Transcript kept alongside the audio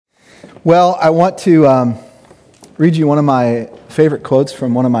Well, I want to read you one of my favorite quotes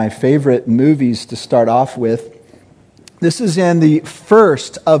from one of my favorite movies to start off with. This is in the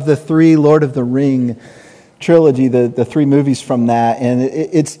first of the three Lord of the Ring trilogy, the three movies from that. And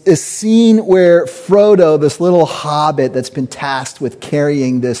it's a scene where Frodo, this little hobbit that's been tasked with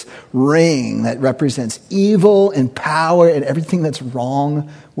carrying this ring that represents evil and power and everything that's wrong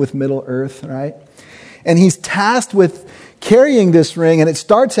with Middle-earth, right? And he's tasked with carrying this ring, and it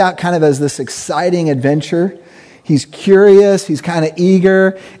starts out kind of as this exciting adventure. He's curious, he's kind of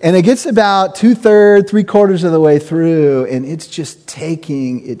eager, and it gets about 2/3, 3/4 of the way through, and it's just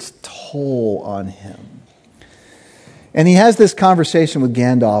taking its toll on him. And he has this conversation with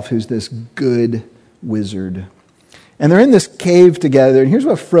Gandalf, who's this good wizard. And they're in this cave together, and here's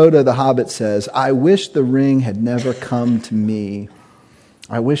what Frodo the Hobbit says: "I wish the ring had never come to me.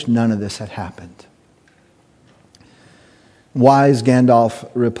 I wish none of this had happened." Wise Gandalf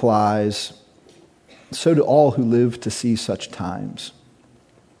replies, "So do all who live to see such times.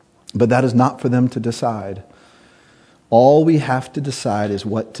 But that is not for them to decide. All we have to decide is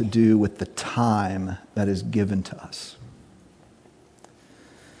what to do with the time that is given to us."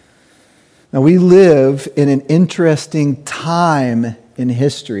 Now, we live in an interesting time in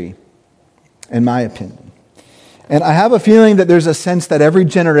history, in my opinion. And I have a feeling that there's a sense that every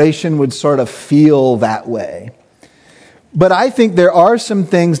generation would sort of feel that way. But I think there are some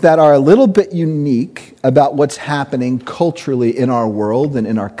things that are a little bit unique about what's happening culturally in our world and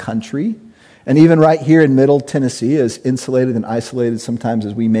in our country. And even right here in Middle Tennessee, as insulated and isolated sometimes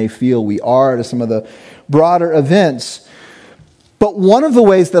as we may feel we are to some of the broader events. But one of the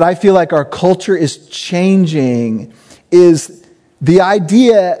ways that I feel like our culture is changing is the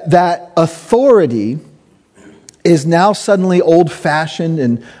idea that authority is now suddenly old-fashioned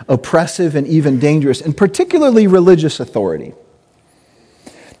and oppressive and even dangerous, and particularly religious authority.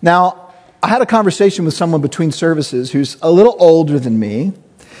 Now, I had a conversation with someone between services who's a little older than me,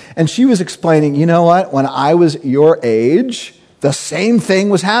 and she was explaining, you know what, when I was your age, the same thing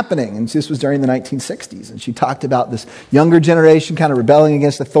was happening. And this was during the 1960s. And she talked about this younger generation kind of rebelling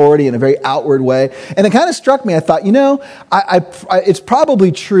against authority in a very outward way. And it kind of struck me. I thought, it's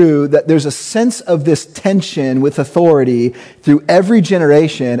probably true that there's a sense of this tension with authority through every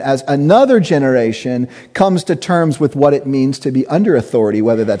generation as another generation comes to terms with what it means to be under authority,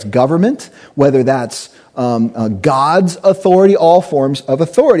 whether that's government, whether that's God's authority, all forms of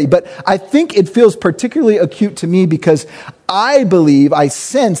authority. But I think it feels particularly acute to me because I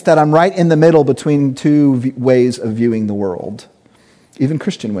sense that I'm right in the middle between two ways of viewing the world, even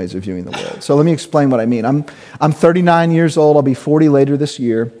Christian ways of viewing the world. So let me explain what I mean. I'm 39 years old. I'll be 40 later this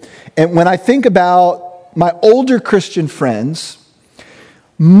year. And when I think about my older Christian friends,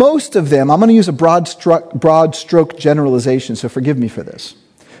 most of them, I'm going to use a broad stroke generalization, so forgive me for this.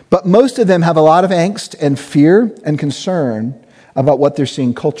 But most of them have a lot of angst and fear and concern about what they're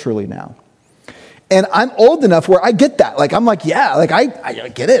seeing culturally now. And I'm old enough where I get that. I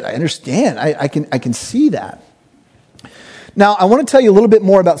get it. I understand. I can see that. Now, I want to tell you a little bit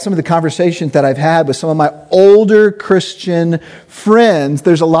more about some of the conversations that I've had with some of my older Christian friends.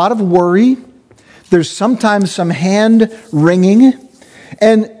 There's a lot of worry. There's sometimes some hand wringing.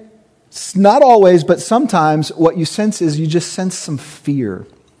 And not always, but sometimes what you sense is you just sense some fear.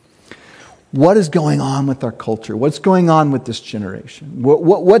 What is going on with our culture? What's going on with this generation?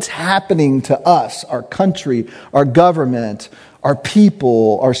 What's happening to us, our country, our government, our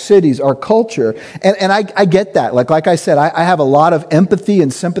people, our cities, our culture? And I get that. Like I said, I have a lot of empathy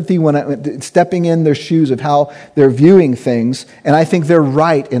and sympathy when I'm stepping in their shoes of how they're viewing things. And I think they're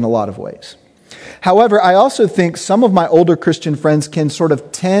right in a lot of ways. However, I also think some of my older Christian friends can sort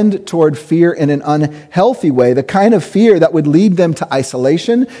of tend toward fear in an unhealthy way, the kind of fear that would lead them to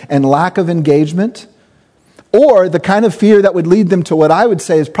isolation and lack of engagement, or the kind of fear that would lead them to what I would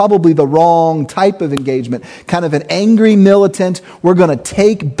say is probably the wrong type of engagement, kind of an angry, militant, we're going to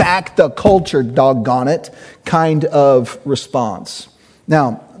take back the culture, doggone it, kind of response.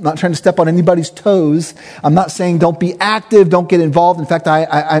 Now, I'm not trying to step on anybody's toes. I'm not saying don't be active, don't get involved. In fact,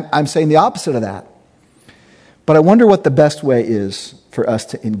 I'm saying the opposite of that. But I wonder what the best way is for us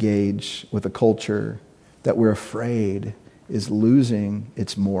to engage with a culture that we're afraid is losing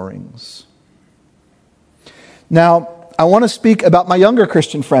its moorings. Now, I want to speak about my younger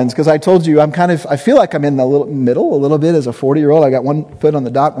Christian friends because I told you I feel like I'm in the middle a little bit as a 40-year-old. I got one foot on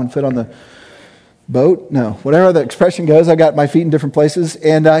the dock, one foot on the boat? No, whatever the expression goes, I got my feet in different places.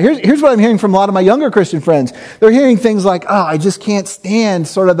 And here's what I'm hearing from a lot of my younger Christian friends. They're hearing things like, I just can't stand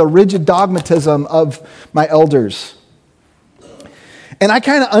sort of the rigid dogmatism of my elders. And I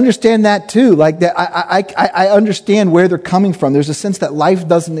kind of understand that too. Like that, I understand where they're coming from. There's a sense that life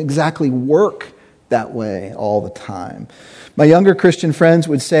doesn't exactly work that way all the time. My younger Christian friends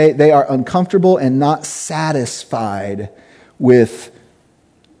would say they are uncomfortable and not satisfied with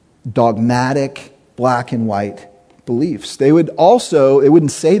dogmatic, black and white beliefs. They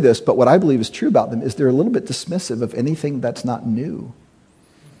wouldn't say this, but what I believe is true about them is they're a little bit dismissive of anything that's not new,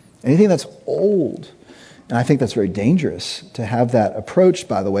 anything that's old. And I think that's very dangerous to have that approach,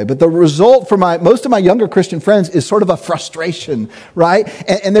 by the way. But the result for most of my younger Christian friends is sort of a frustration, right?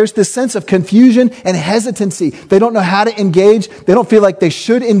 And there's this sense of confusion and hesitancy. They don't know how to engage. They don't feel like they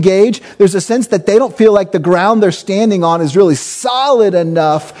should engage. There's a sense that they don't feel like the ground they're standing on is really solid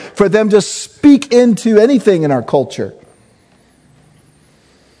enough for them to speak into anything in our culture.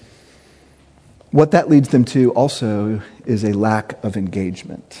 What that leads them to also is a lack of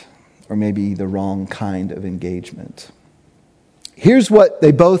engagement, or maybe the wrong kind of engagement. Here's what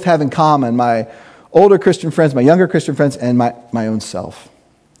they both have in common, my older Christian friends, my younger Christian friends, and my own self.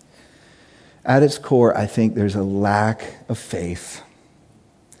 At its core, I think there's a lack of faith,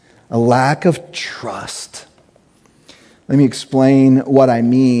 a lack of trust. Let me explain what I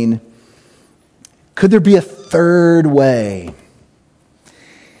mean. Could there be a third way?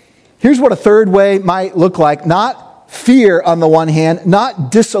 Here's what a third way might look like. Not fear on the one hand, not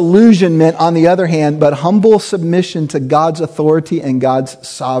disillusionment on the other hand, but humble submission to God's authority and God's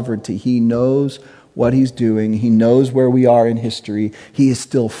sovereignty. He knows what He's doing. He knows where we are in history. He is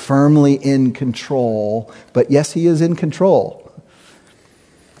still firmly in control, but yes, He is in control.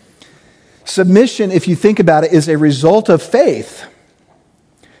 Submission, if you think about it, is a result of faith,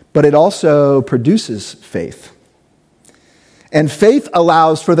 but it also produces faith. And faith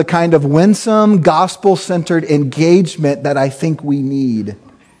allows for the kind of winsome, gospel-centered engagement that I think we need.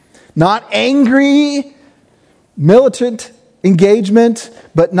 Not angry, militant engagement,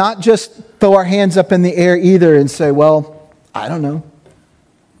 but not just throw our hands up in the air either and say, well, I don't know.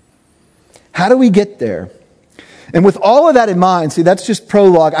 How do we get there? And with all of that in mind, see, that's just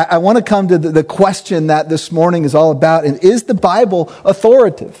prologue. I want to come to the question that this morning is all about. And is the Bible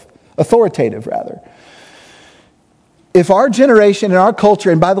authoritative? If our generation and our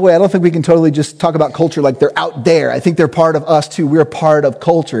culture, and by the way, I don't think we can totally just talk about culture like they're out there. I think they're part of us too. We're part of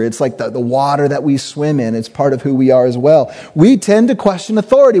culture. It's like the water that we swim in. It's part of who we are as well. We tend to question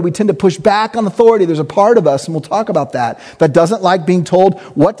authority. We tend to push back on authority. There's a part of us, and we'll talk about that doesn't like being told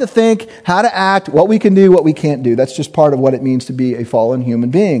what to think, how to act, what we can do, what we can't do. That's just part of what it means to be a fallen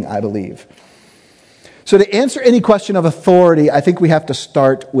human being, I believe. So to answer any question of authority, I think we have to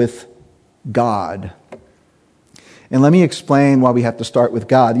start with God. And let me explain why we have to start with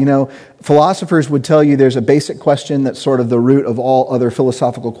God. You know, philosophers would tell you there's a basic question that's sort of the root of all other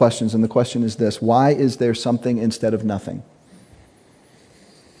philosophical questions. And the question is this: why is there something instead of nothing?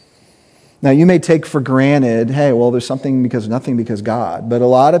 Now, you may take for granted, hey, well, there's something because nothing because God. But a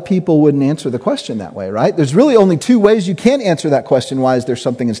lot of people wouldn't answer the question that way, right? There's really only two ways you can answer that question: why is there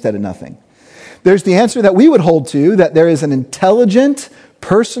something instead of nothing? There's the answer that we would hold to, that there is an intelligent,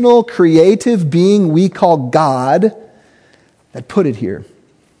 personal, creative being we call God that put it here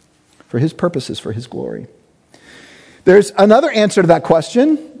for His purposes, for His glory. There's another answer to that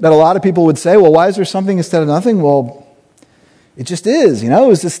question that a lot of people would say, well, why is there something instead of nothing? Well, it just is, It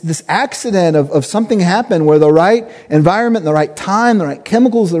was this accident of something happened where the right environment, the right time, the right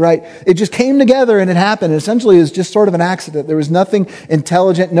chemicals, it just came together and it happened. And essentially it's just sort of an accident. There was nothing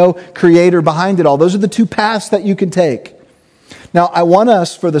intelligent, no creator behind it all. Those are the two paths that you can take. Now, I want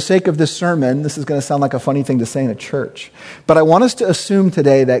us, for the sake of this sermon, this is going to sound like a funny thing to say in a church, but I want us to assume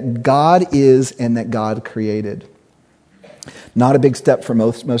today that God is and that God created. Not a big step for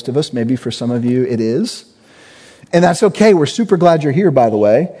most of us. Maybe for some of you it is. And that's okay. We're super glad you're here, by the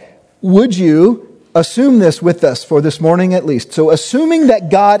way. Would you assume this with us for this morning at least? So assuming that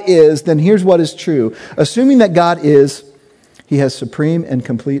God is, then here's what is true. Assuming that God is, He has supreme and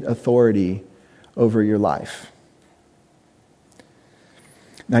complete authority over your life.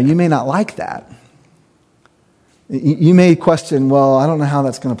 Now, you may not like that. You may question, well, I don't know how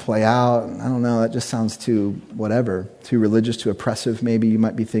that's going to play out. I don't know, that just sounds too whatever, too religious, too oppressive, maybe you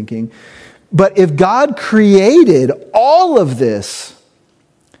might be thinking. But if God created all of this,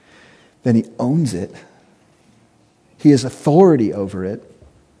 then He owns it. He has authority over it.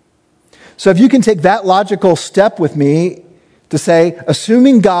 So if you can take that logical step with me to say,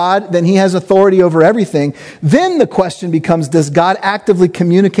 assuming God, then He has authority over everything, then the question becomes, does God actively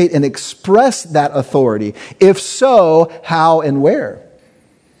communicate and express that authority? If so, how and where?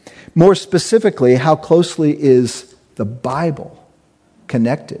 More specifically, how closely is the Bible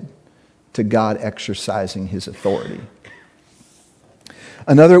connected to God exercising His authority?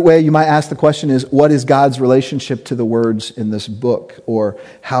 Another way you might ask the question is, what is God's relationship to the words in this book? Or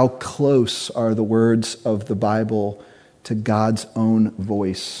how close are the words of the Bible to God's own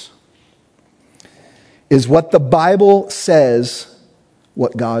voice? Is what the Bible says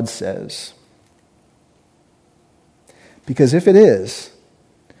what God says? Because if it is,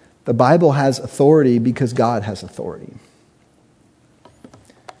 the Bible has authority because God has authority.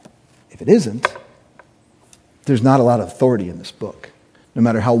 If it isn't, there's not a lot of authority in this book. No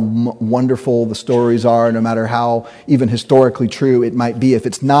matter how wonderful the stories are, no matter how even historically true it might be, if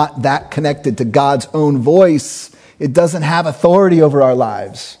it's not that connected to God's own voice, it doesn't have authority over our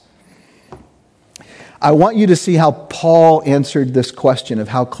lives. I want you to see how Paul answered this question of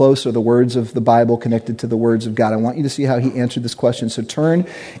how close are the words of the Bible connected to the words of God. I want you to see how he answered this question. So turn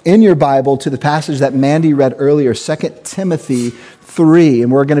in your Bible to the passage that Mandy read earlier, 2 Timothy 3,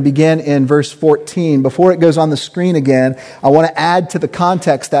 and we're going to begin in verse 14. Before it goes on the screen again, I want to add to the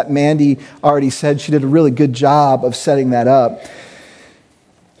context that Mandy already said. She did a really good job of setting that up.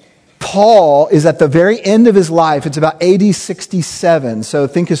 Paul is at the very end of his life. It's about AD 67. So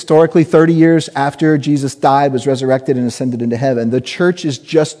think historically 30 years after Jesus died, was resurrected, and ascended into heaven. The church is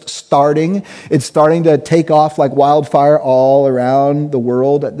just starting. It's starting to take off like wildfire all around the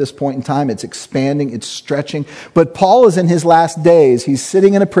world at this point in time. It's expanding. It's stretching. But Paul is in his last days. He's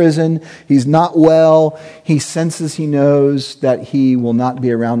sitting in a prison. He's not well. He senses, he knows that he will not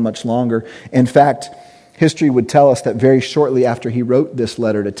be around much longer. In fact, history would tell us that very shortly after he wrote this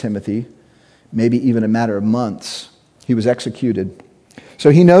letter to Timothy, maybe even a matter of months, he was executed. So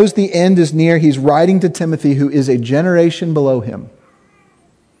he knows the end is near. He's writing to Timothy, who is a generation below him.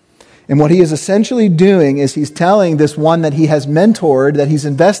 And what he is essentially doing is he's telling this one that he has mentored, that he's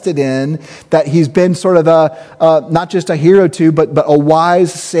invested in, that he's been sort of not just a hero to, but a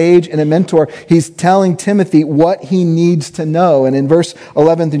wise sage and a mentor. He's telling Timothy what he needs to know. And in verse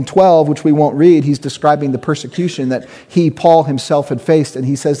 11 and 12, which we won't read, he's describing the persecution that Paul himself had faced. And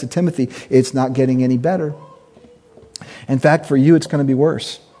he says to Timothy, it's not getting any better. In fact, for you, it's going to be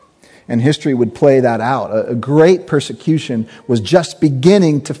worse. And history would play that out. A great persecution was just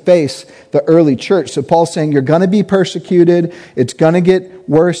beginning to face the early church. So Paul's saying, you're going to be persecuted. It's going to get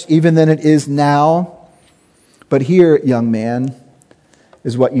worse even than it is now. But here, young man,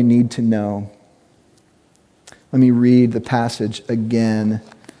 is what you need to know. Let me read the passage again.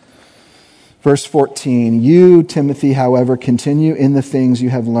 Verse 14, you, Timothy, however, continue in the things you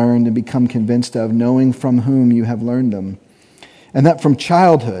have learned and become convinced of, knowing from whom you have learned them. And that from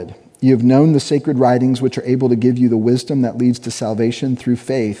childhood you have known the sacred writings, which are able to give you the wisdom that leads to salvation through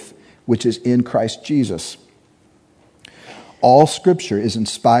faith, which is in Christ Jesus. All Scripture is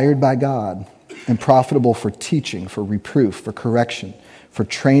inspired by God and profitable for teaching, for reproof, for correction, for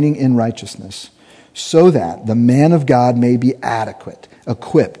training in righteousness, so that the man of God may be adequate,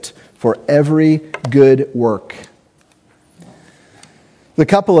 equipped for every good work. The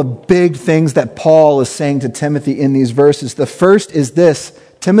couple of big things that Paul is saying to Timothy in these verses. The first is this: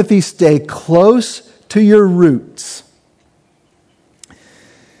 Timothy, stay close to your roots.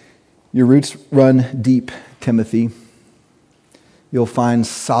 Your roots run deep, Timothy. You'll find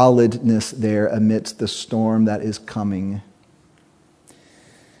solidness there amidst the storm that is coming.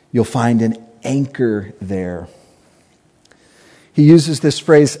 You'll find an anchor there. He uses this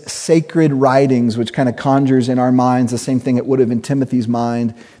phrase, sacred writings, which kind of conjures in our minds the same thing it would have in Timothy's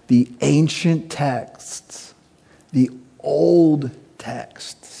mind, the ancient texts, the old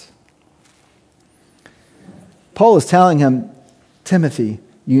texts. Paul is telling him, Timothy,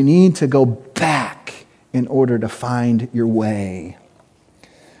 you need to go back in order to find your way.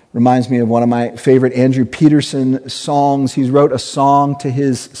 Reminds me of one of my favorite Andrew Peterson songs. He wrote a song to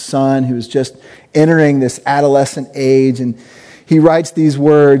his son who was just entering this adolescent age, and he writes these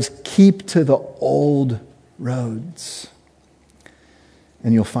words, keep to the old roads,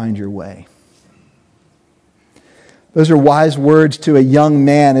 and you'll find your way. Those are wise words to a young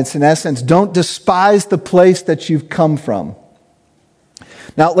man. It's in essence, don't despise the place that you've come from.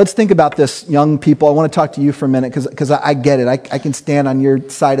 Now, let's think about this, young people. I want to talk to you for a minute because I get it. I can stand on your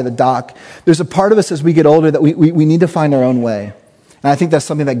side of the dock. There's a part of us as we get older that we need to find our own way. And I think that's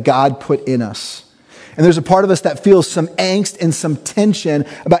something that God put in us. And there's a part of us that feels some angst and some tension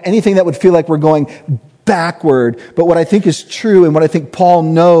about anything that would feel like we're going backward. But what I think is true and what I think Paul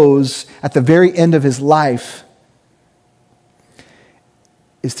knows at the very end of his life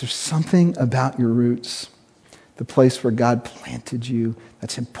is there's something about your roots, the place where God planted you,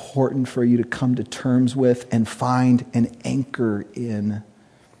 that's important for you to come to terms with and find an anchor in.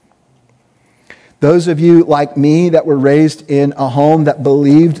 Those of you like me that were raised in a home that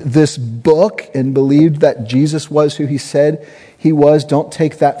believed this book and believed that Jesus was who he said he was, don't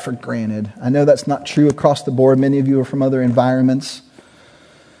take that for granted. I know that's not true across the board. Many of you are from other environments.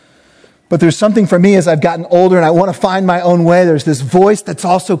 But there's something for me as I've gotten older and I want to find my own way. There's this voice that's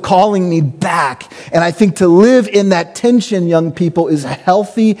also calling me back. And I think to live in that tension, young people, is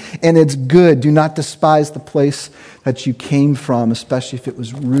healthy and it's good. Do not despise the place that you came from, especially if it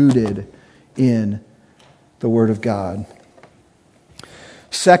was rooted in the Word of God.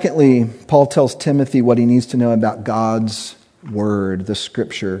 Secondly, Paul tells Timothy what he needs to know about God's Word, the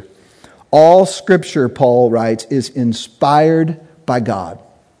Scripture. All Scripture, Paul writes, is inspired by God.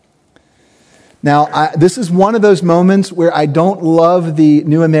 Now, this is one of those moments where I don't love the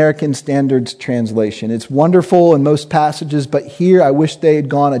New American Standards translation. It's wonderful in most passages, but here I wish they had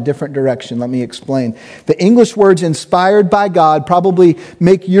gone a different direction. Let me explain. The English words inspired by God probably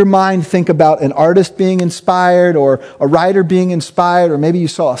make your mind think about an artist being inspired or a writer being inspired, or maybe you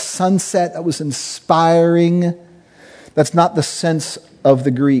saw a sunset that was inspiring. That's not the sense of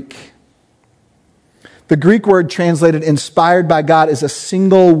the Greek. The Greek word translated inspired by God is a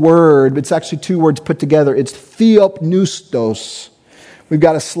single word. It's actually two words put together. It's theopneustos. We've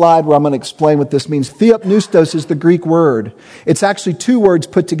got a slide where I'm going to explain what this means. Theopneustos is the Greek word. It's actually two words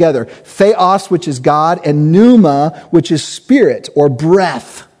put together. Theos, which is God, and pneuma, which is spirit or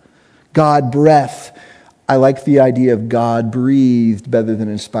breath. God breath. I like the idea of God breathed better than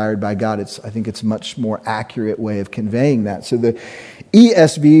inspired by God. I think it's a much more accurate way of conveying that. So the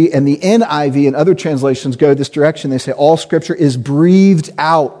ESV and the NIV and other translations go this direction. They say all Scripture is breathed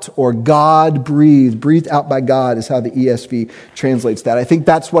out, or God breathed. Breathed out by God is how the ESV translates that. I think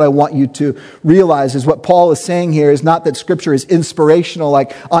that's what I want you to realize is what Paul is saying here is not that Scripture is inspirational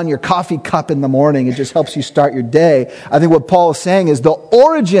like on your coffee cup in the morning. It just helps you start your day. I think what Paul is saying is the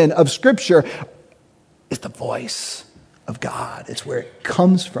origin of Scripture is the voice of God. It's where it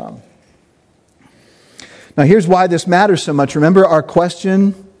comes from. Now, here's why this matters so much. Remember our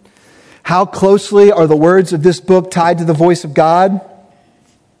question? How closely are the words of this book tied to the voice of God?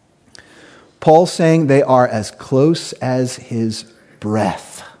 Paul's saying they are as close as his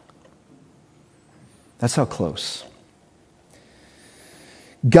breath. That's how close.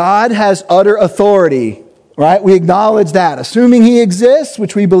 God has utter authority, right? We acknowledge that. Assuming he exists,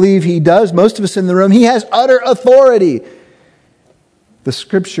 which we believe he does, most of us in the room, he has utter authority. The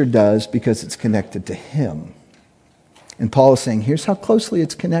Scripture does because it's connected to him. And Paul is saying, here's how closely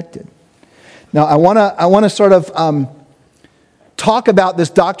it's connected. Now, I want to sort of talk about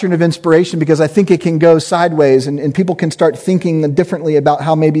this doctrine of inspiration because I think it can go sideways and people can start thinking differently about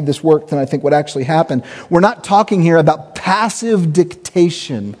how maybe this worked than I think what actually happened. We're not talking here about passive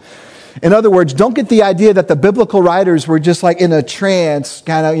dictation. In other words, don't get the idea that the biblical writers were just like in a trance,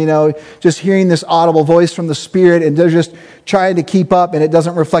 kind of, just hearing this audible voice from the Spirit, and they're just trying to keep up, and it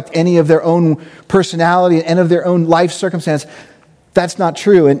doesn't reflect any of their own personality and any of their own life circumstance. That's not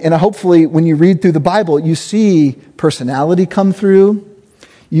true. And hopefully, when you read through the Bible, you see personality come through.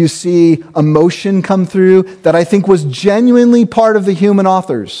 You see emotion come through that I think was genuinely part of the human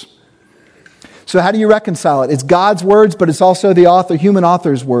authors. So how do you reconcile it? It's God's words, but it's also the human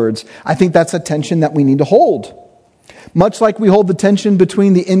author's words. I think that's a tension that we need to hold. Much like we hold the tension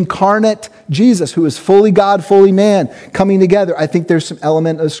between the incarnate Jesus, who is fully God, fully man, coming together. I think there's some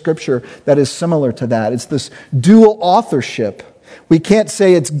element of Scripture that is similar to that. It's this dual authorship. We can't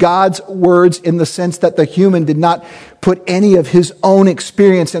say it's God's words in the sense that the human did not put any of his own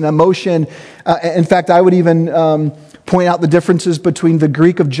experience and emotion. In fact, I would even point out the differences between the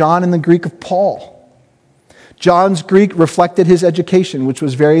Greek of John and the Greek of Paul. John's Greek reflected his education, which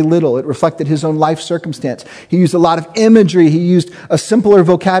was very little. It reflected his own life circumstance. He used a lot of imagery. He used a simpler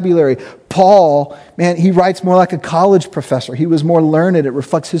vocabulary. Paul, man, he writes more like a college professor. He was more learned. It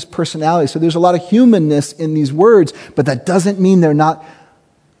reflects his personality. So there's a lot of humanness in these words, but that doesn't mean they're not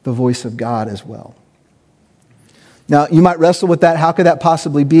the voice of God as well. Now, you might wrestle with that. How could that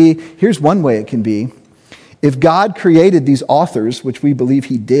possibly be? Here's one way it can be. If God created these authors, which we believe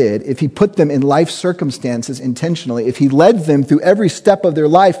he did, if he put them in life circumstances intentionally, if he led them through every step of their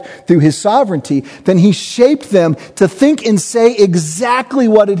life through his sovereignty, then he shaped them to think and say exactly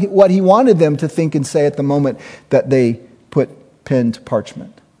what he wanted them to think and say at the moment that they put pen to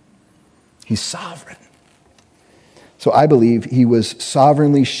parchment. He's sovereign. So I believe he was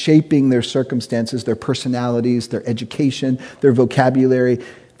sovereignly shaping their circumstances, their personalities, their education, their vocabulary.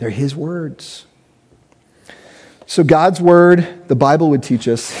 They're his words. So God's word, the Bible would teach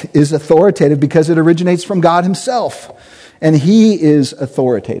us, is authoritative because it originates from God himself. And he is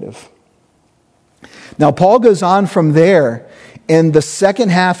authoritative. Now, Paul goes on from there in the second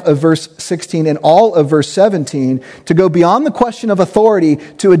half of verse 16 and all of verse 17 to go beyond the question of authority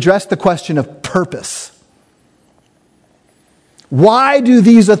to address the question of purpose. Why do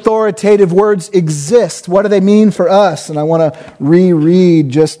these authoritative words exist? What do they mean for us? And I want to reread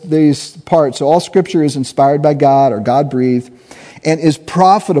just these parts. So all Scripture is inspired by God or God-breathed and is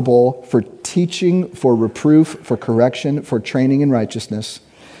profitable for teaching, for reproof, for correction, for training in righteousness,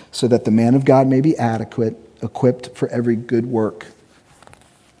 so that the man of God may be adequate, equipped for every good work.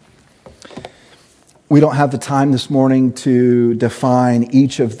 We don't have the time this morning to define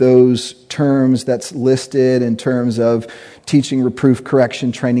each of those terms that's listed in terms of teaching, reproof,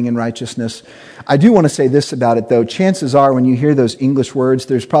 correction, training in righteousness. I do want to say this about it, though. Chances are when you hear those English words,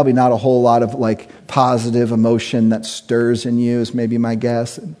 there's probably not a whole lot of positive emotion that stirs in you, is maybe my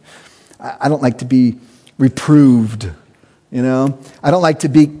guess. I don't like to be reproved. I don't like to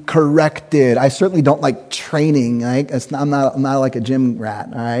be corrected. I certainly don't like training. I'm not like a gym rat.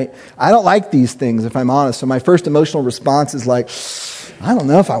 All right, I don't like these things, if I'm honest. So my first emotional response is I don't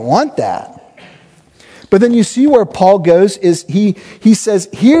know if I want that. But then you see where Paul goes is he says,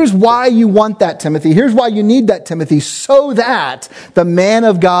 here's why you want that, Timothy. Here's why you need that, Timothy, so that the man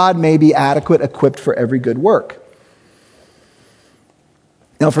of God may be adequate, equipped for every good work.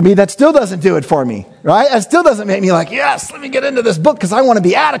 Now, for me, that still doesn't do it for me, right? That still doesn't make me yes, let me get into this book because I want to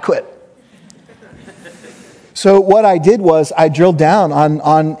be adequate. So what I did was I drilled down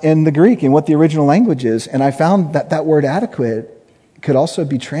on in the Greek and what the original language is, and I found that word adequate could also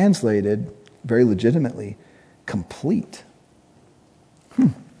be translated very legitimately complete.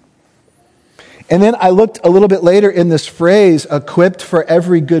 And then I looked a little bit later in this phrase, equipped for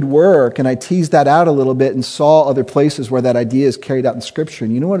every good work, and I teased that out a little bit and saw other places where that idea is carried out in Scripture.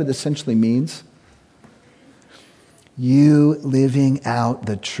 And you know what it essentially means? You living out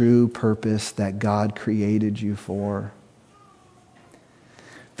the true purpose that God created you for.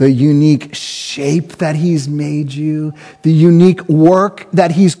 The unique shape that He's made you, the unique work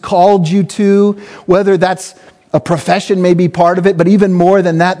that He's called you to, whether that's a profession may be part of it, but even more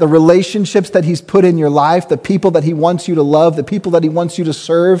than that, the relationships that He's put in your life, the people that He wants you to love, the people that He wants you to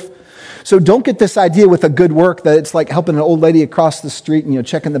serve. So don't get this idea with a good work that it's like helping an old lady across the street and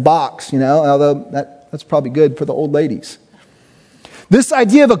checking the box, although that's probably good for the old ladies. This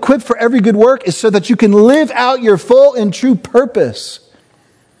idea of equipped for every good work is so that you can live out your full and true purpose.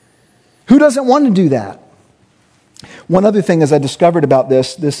 Who doesn't want to do that? One other thing as I discovered about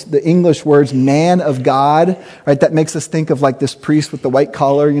the English words man of God, right? That makes us think of this priest with the white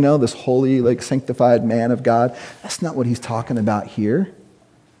collar, this holy, sanctified man of God. That's not what he's talking about here.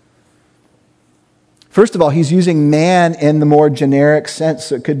 First of all, he's using man in the more generic sense,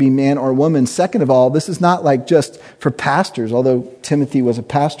 so it could be man or woman. Second of all, this is not just for pastors, although Timothy was a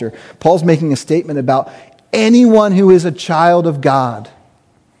pastor. Paul's making a statement about anyone who is a child of God.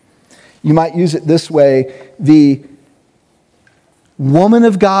 You might use it this way: the woman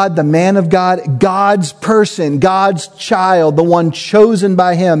of God, the man of God, God's person, God's child, the one chosen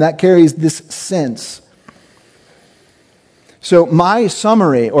by Him. That carries this sense. So my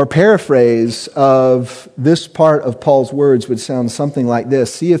summary or paraphrase of this part of Paul's words would sound something like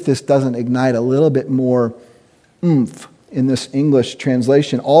this. See if this doesn't ignite a little bit more oomph in this English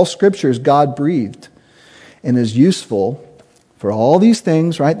translation. All Scripture is God-breathed and is useful for all these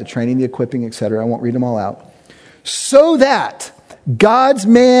things, right? The training, the equipping, etc. I won't read them all out. So that God's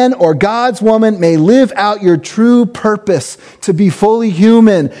man or God's woman may live out your true purpose, to be fully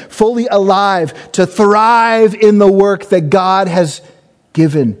human, fully alive, to thrive in the work that God has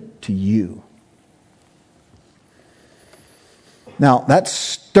given to you. Now, that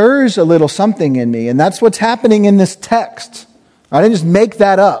stirs a little something in me, and that's what's happening in this text. I didn't just make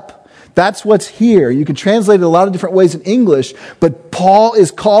that up. That's what's here. You can translate it a lot of different ways in English, but Paul is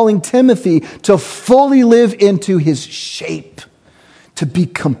calling Timothy to fully live into his shape, to be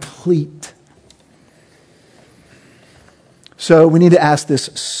complete. So we need to ask this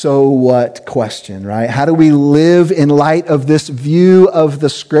so what question, right? How do we live in light of this view of the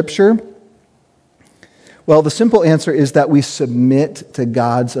Scripture? Well, the simple answer is that we submit to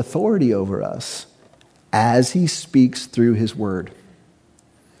God's authority over us as He speaks through His Word.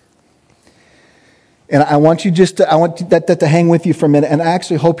 And I want that to hang with you for a minute. And I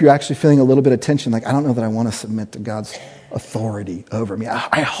actually hope you're actually feeling a little bit of tension. I don't know that I want to submit to God's authority over me.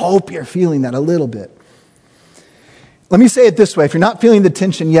 I hope you're feeling that a little bit. Let me say it this way. If you're not feeling the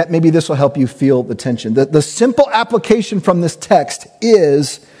tension yet, maybe this will help you feel the tension. The simple application from this text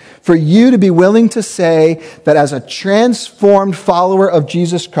is For you to be willing to say that as a transformed follower of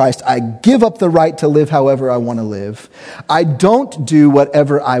Jesus Christ, I give up the right to live however I want to live. I don't do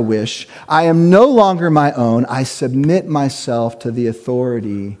whatever I wish. I am no longer my own. I submit myself to the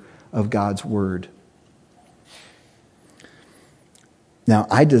authority of God's word. Now,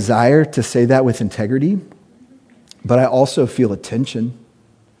 I desire to say that with integrity, but I also feel a tension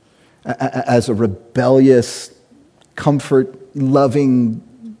as a rebellious, comfort-loving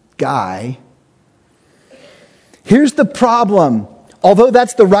guy. Here's the problem. Although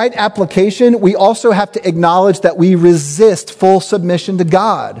that's the right application, we also have to acknowledge that we resist full submission to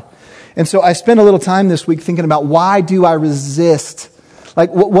God. And so I spent a little time this week thinking about, why do I resist? Like,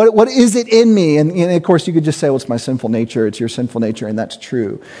 what is it in me? And of course, you could just say, well, it's my sinful nature. It's your sinful nature, and that's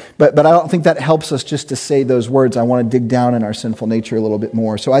true. But I don't think that helps us just to say those words. I want to dig down in our sinful nature a little bit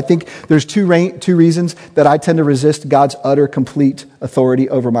more. So I think there's two reasons that I tend to resist God's utter, complete authority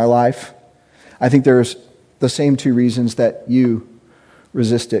over my life. I think there's the same two reasons that you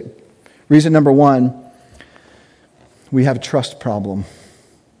resist it. Reason number one, we have a trust problem.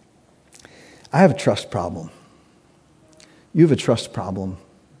 I have a trust problem. You have a trust problem.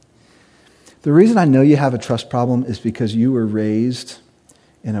 The reason I know you have a trust problem is because you were raised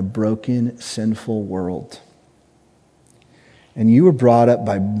in a broken, sinful world. And you were brought up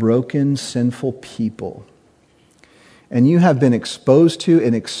by broken, sinful people. And you have been exposed to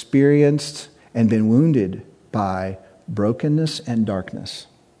and experienced and been wounded by brokenness and darkness.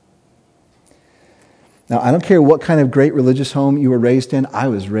 Now, I don't care what kind of great religious home you were raised in. I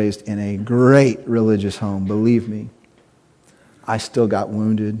was raised in a great religious home, believe me. I still got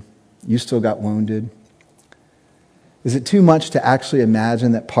wounded. You still got wounded. Is it too much to actually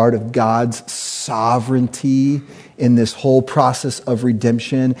imagine that part of God's sovereignty in this whole process of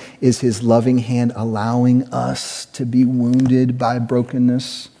redemption is His loving hand allowing us to be wounded by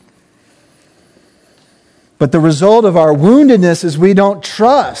brokenness? But the result of our woundedness is we don't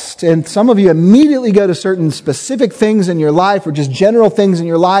trust. And some of you immediately go to certain specific things in your life or just general things in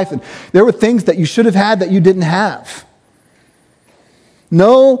your life. And there were things that you should have had that you didn't have.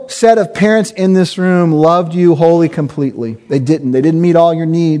 No set of parents in this room loved you wholly, completely. They didn't. They didn't meet all your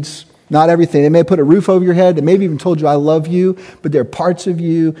needs. Not everything. They may have put a roof over your head. They maybe even told you, I love you. But there are parts of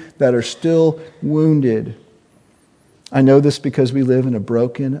you that are still wounded. I know this because we live in a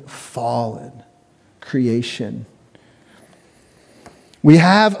broken, fallen creation. We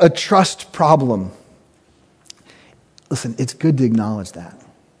have a trust problem. Listen, it's good to acknowledge that.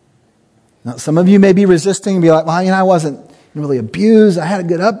 Now, some of you may be resisting and be like, well, I wasn't really abused. I had a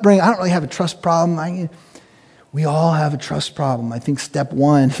good upbringing. I don't really have a trust problem. We all have a trust problem. I think step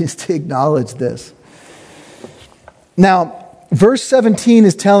one is to acknowledge this. Now, verse 17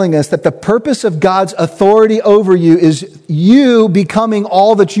 is telling us that the purpose of God's authority over you is you becoming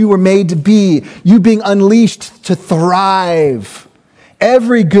all that you were made to be. You being unleashed to thrive.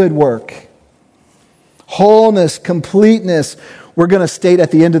 Every good work. Wholeness, completeness. We're going to state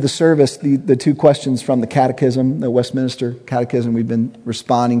at the end of the service the two questions from the Catechism, the Westminster Catechism we've been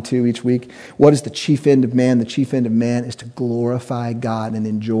responding to each week. What is the chief end of man? The chief end of man is to glorify God and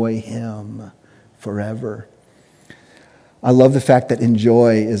enjoy Him forever. I love the fact that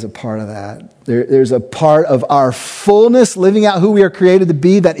enjoy is a part of that. There's a part of our fullness, living out who we are created to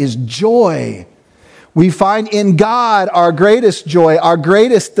be, that is joy. We find in God our greatest joy, our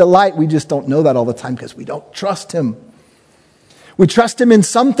greatest delight. We just don't know that all the time because we don't trust Him. We trust Him in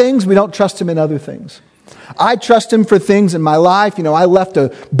some things. We don't trust Him in other things. I trust Him for things in my life. I left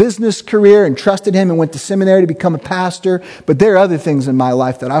a business career and trusted Him and went to seminary to become a pastor. But there are other things in my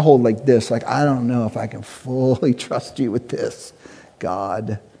life that I hold like this. Like, I don't know if I can fully trust you with this,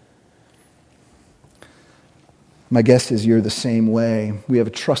 God. My guess is you're the same way. We have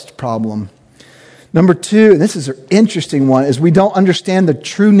a trust problem. Number two, and this is an interesting one, is we don't understand the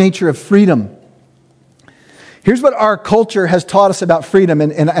true nature of freedom. Here's what our culture has taught us about freedom,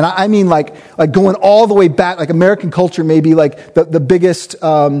 and I mean like going all the way back, like American culture may be like the biggest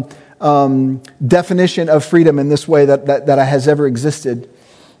definition of freedom in this way that has ever existed.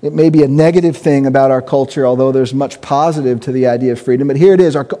 It may be a negative thing about our culture, although there's much positive to the idea of freedom. But here it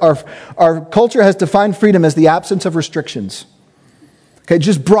is. Our culture has defined freedom as the absence of restrictions. Okay,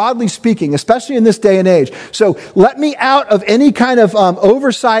 just broadly speaking, especially in this day and age. So let me out of any kind of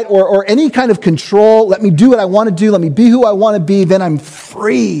oversight or any kind of control. Let me do what I want to do. Let me be who I want to be. Then I'm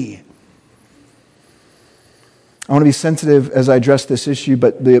free. I want to be sensitive as I address this issue,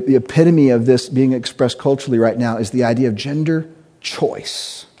 but the epitome of this being expressed culturally right now is the idea of gender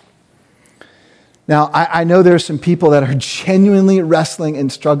choice. Now, I know there are some people that are genuinely wrestling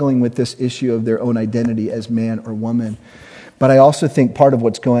and struggling with this issue of their own identity as man or woman. But I also think part of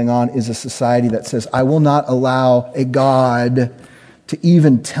what's going on is a society that says, I will not allow a God to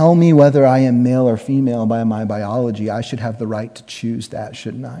even tell me whether I am male or female by my biology. I should have the right to choose that,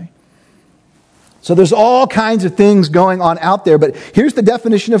 shouldn't I? So there's all kinds of things going on out there, but here's the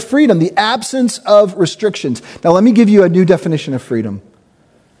definition of freedom, the absence of restrictions. Now let me give you a new definition of freedom.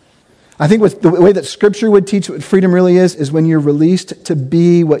 I think the way that Scripture would teach what freedom really is when you're released to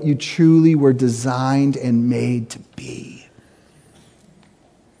be what you truly were designed and made to be.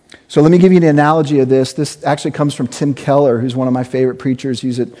 So let me give you an analogy of this. This actually comes from Tim Keller, who's one of my favorite preachers.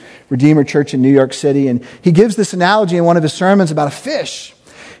 He's at Redeemer Church in New York City, and he gives this analogy in one of his sermons about a fish.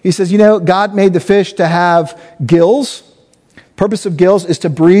 He says, God made the fish to have gills. Purpose of gills is to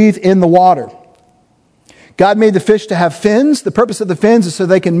breathe in the water. God made the fish to have fins. The purpose of the fins is so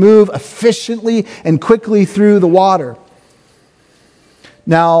they can move efficiently and quickly through the water.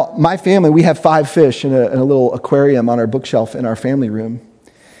 Now, my family, we have 5 fish in a little aquarium on our bookshelf in our family room.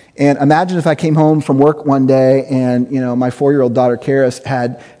 And imagine if I came home from work one day and, my 4-year-old daughter, Karis,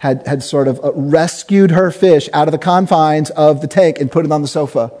 had sort of rescued her fish out of the confines of the tank and put it on the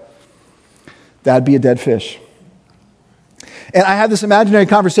sofa. That'd be a dead fish. And I had this imaginary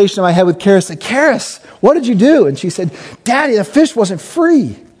conversation in my head with Karis. I said, Karis, what did you do? And she said, Daddy, the fish wasn't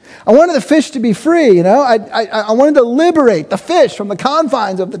free. I wanted the fish to be free, I wanted to liberate the fish from the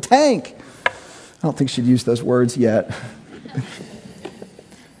confines of the tank. I don't think she'd use those words yet.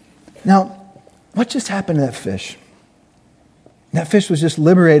 Now, what just happened to that fish? That fish was just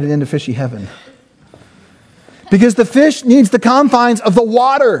liberated into fishy heaven. Because the fish needs the confines of the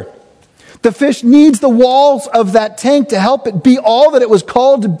water. The fish needs the walls of that tank to help it be all that it was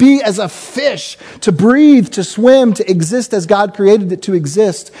called to be as a fish, to breathe, to swim, to exist as God created it to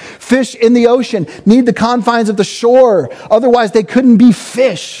exist. Fish in the ocean need the confines of the shore. Otherwise, they couldn't be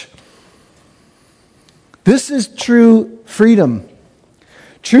fish. This is true freedom.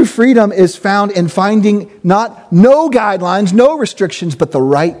 True freedom is found in finding not no guidelines, no restrictions, but the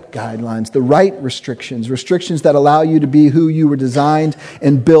right guidelines, the right restrictions that allow you to be who you were designed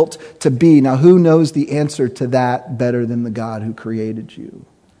and built to be. Now, who knows the answer to that better than the God who created you?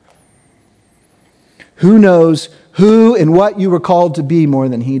 Who knows who and what you were called to be more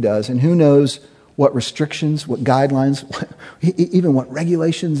than He does? And who knows what restrictions, what guidelines, even what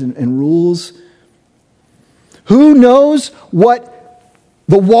regulations and rules? Who knows what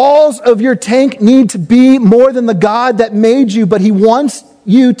the walls of your tank need to be more than the God that made you, but He wants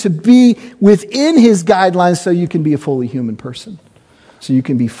you to be within His guidelines so you can be a fully human person, so you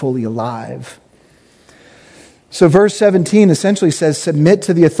can be fully alive. So verse 17 essentially says, submit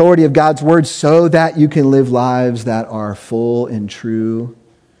to the authority of God's word so that you can live lives that are full and true,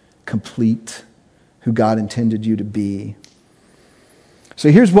 complete, who God intended you to be. So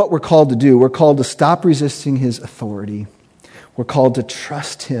here's what we're called to do. We're called to stop resisting His authority. We're called to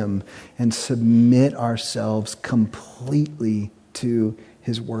trust Him and submit ourselves completely to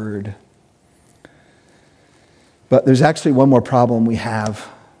His word. But there's actually one more problem we have,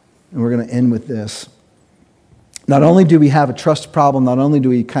 and we're going to end with this. Not only do we have a trust problem, not only do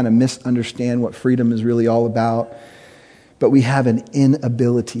we kind of misunderstand what freedom is really all about, but we have an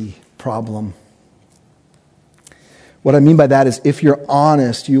inability problem. What I mean by that is if you're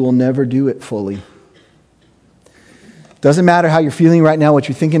honest, you will never do it fully. Doesn't matter how you're feeling right now, what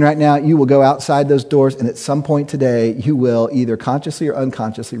you're thinking right now, you will go outside those doors, and at some point today, you will either consciously or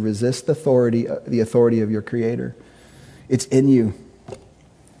unconsciously resist the authority of your Creator. It's in you.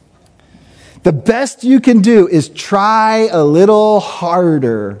 The best you can do is try a little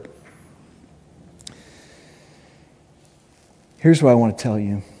harder. Here's what I want to tell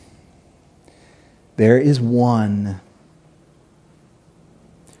you. There is one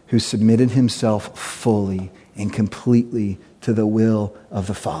who submitted himself fully and completely to the will of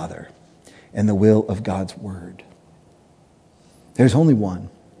the Father and the will of God's Word. There's only one.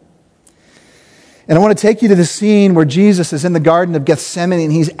 And I want to take you to the scene where Jesus is in the Garden of Gethsemane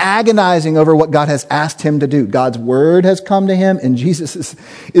and He's agonizing over what God has asked Him to do. God's Word has come to Him and Jesus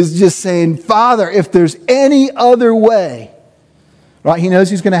is just saying, Father, if there's any other way. Right? He knows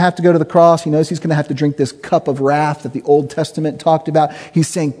He's going to have to go to the cross. He knows He's going to have to drink this cup of wrath that the Old Testament talked about. He's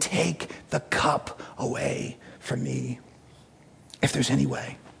saying, take the cup away from me, if there's any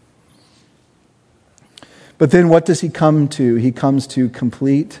way. But then what does He come to? He comes to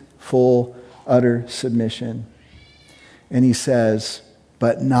complete, full, utter submission. And He says,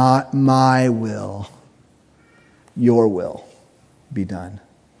 but not my will, your will be done.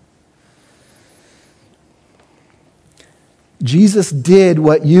 Jesus did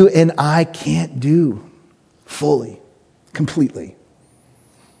what you and I can't do fully, completely.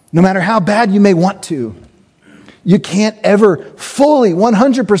 No matter how bad you may want to. You can't ever fully,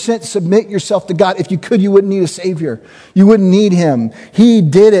 100% submit yourself to God. If you could, you wouldn't need a Savior. You wouldn't need Him. He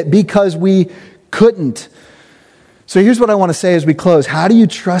did it because we couldn't. So here's what I want to say as we close. How do you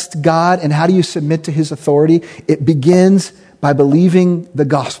trust God and how do you submit to His authority? It begins by believing the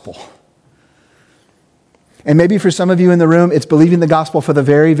gospel. And maybe for some of you in the room, it's believing the gospel for the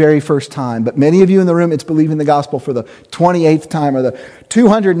very, very first time. But many of you in the room, it's believing the gospel for the 28th time or the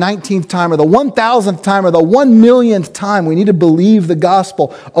 219th time or the 1,000th time or the 1,000,000th time. We need to believe the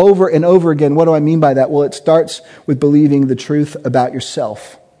gospel over and over again. What do I mean by that? Well, it starts with believing the truth about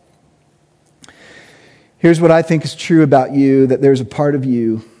yourself. Here's what I think is true about you, that there's a part of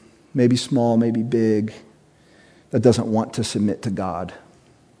you, maybe small, maybe big, that doesn't want to submit to God.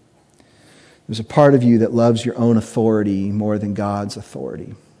 There's a part of you that loves your own authority more than God's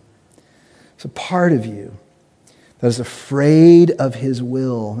authority. There's a part of you that is afraid of His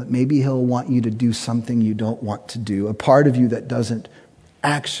will, that maybe He'll want you to do something you don't want to do. A part of you that doesn't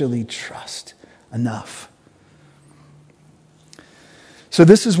actually trust enough. So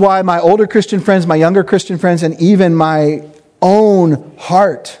this is why my older Christian friends, my younger Christian friends, and even my own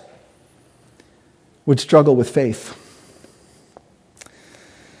heart would struggle with faith.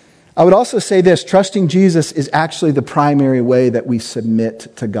 I would also say this, trusting Jesus is actually the primary way that we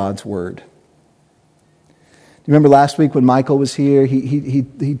submit to God's word. Do you remember last week when Michael was here?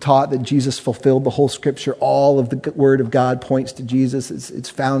 He taught that Jesus fulfilled the whole scripture. All of the word of God points to Jesus. It's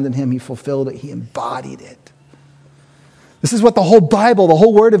found in Him. He fulfilled it. He embodied it. This is what the whole Bible, the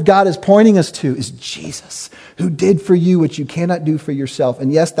whole word of God is pointing us to, is Jesus, who did for you what you cannot do for yourself.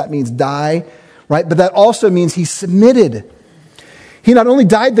 And yes, that means die, right? But that also means He submitted. He not only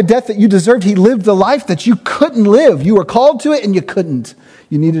died the death that you deserved, He lived the life that you couldn't live. You were called to it and you couldn't.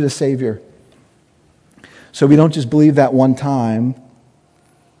 You needed a Savior. So we don't just believe that one time,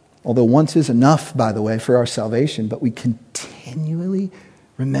 although once is enough, by the way, for our salvation, but we continually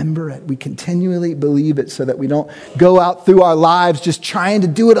remember it. We continually believe it so that we don't go out through our lives just trying to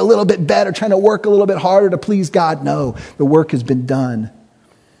do it a little bit better, trying to work a little bit harder to please God. No, the work has been done.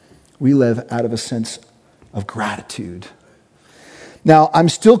 We live out of a sense of gratitude. Now, I'm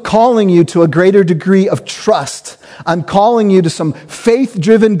still calling you to a greater degree of trust. I'm calling you to some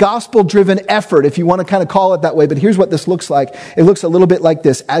faith-driven, gospel-driven effort, if you want to kind of call it that way. But here's what this looks like. It looks a little bit like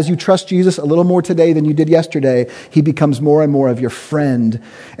this. As you trust Jesus a little more today than you did yesterday, He becomes more and more of your friend.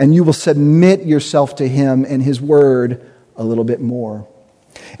 And you will submit yourself to Him and His word a little bit more.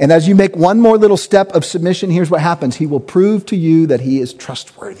 And as you make one more little step of submission, here's what happens. He will prove to you that He is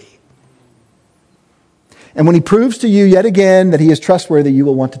trustworthy. And when He proves to you yet again that He is trustworthy, you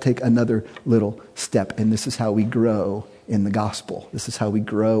will want to take another little step. And this is how we grow in the gospel. This is how we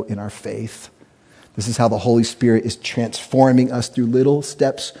grow in our faith. This is how the Holy Spirit is transforming us through little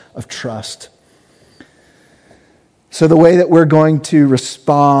steps of trust. So the way that we're going to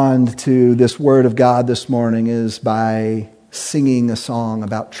respond to this word of God this morning is by singing a song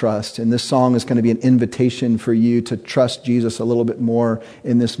about trust. And this song is going to be an invitation for you to trust Jesus a little bit more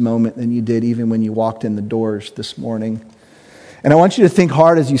in this moment than you did even when you walked in the doors this morning. And I want you to think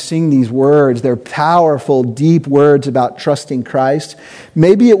hard as you sing these words. They're powerful, deep words about trusting Christ.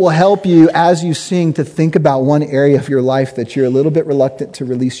 Maybe it will help you as you sing to think about one area of your life that you're a little bit reluctant to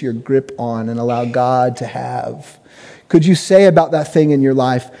release your grip on and allow God to have. Could you say about that thing in your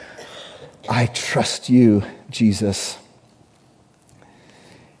life, I trust you, Jesus?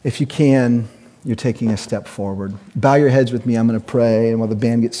 If you can, you're taking a step forward. Bow your heads with me. I'm going to pray, and while the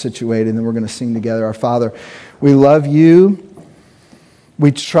band gets situated, and then we're going to sing together. Our Father, we love you.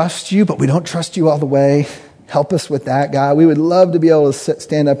 We trust you, but we don't trust you all the way. Help us with that, God. We would love to be able to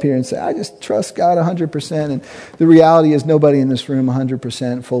stand up here and say, I just trust God 100%. And the reality is nobody in this room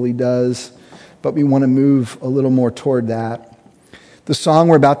 100% fully does. But we want to move a little more toward that. The song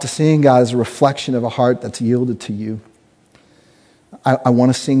we're about to sing, God, is a reflection of a heart that's yielded to you. I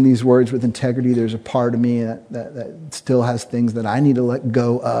want to sing these words with integrity. There's a part of me that still has things that I need to let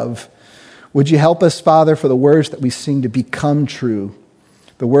go of. Would you help us, Father, for the words that we sing to become true,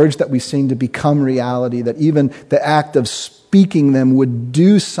 the words that we sing to become reality, that even the act of speaking them would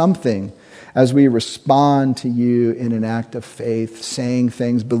do something as we respond to you in an act of faith, saying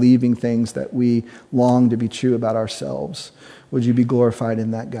things, believing things that we long to be true about ourselves. Would you be glorified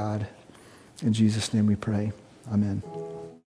in that, God? In Jesus' name we pray. Amen.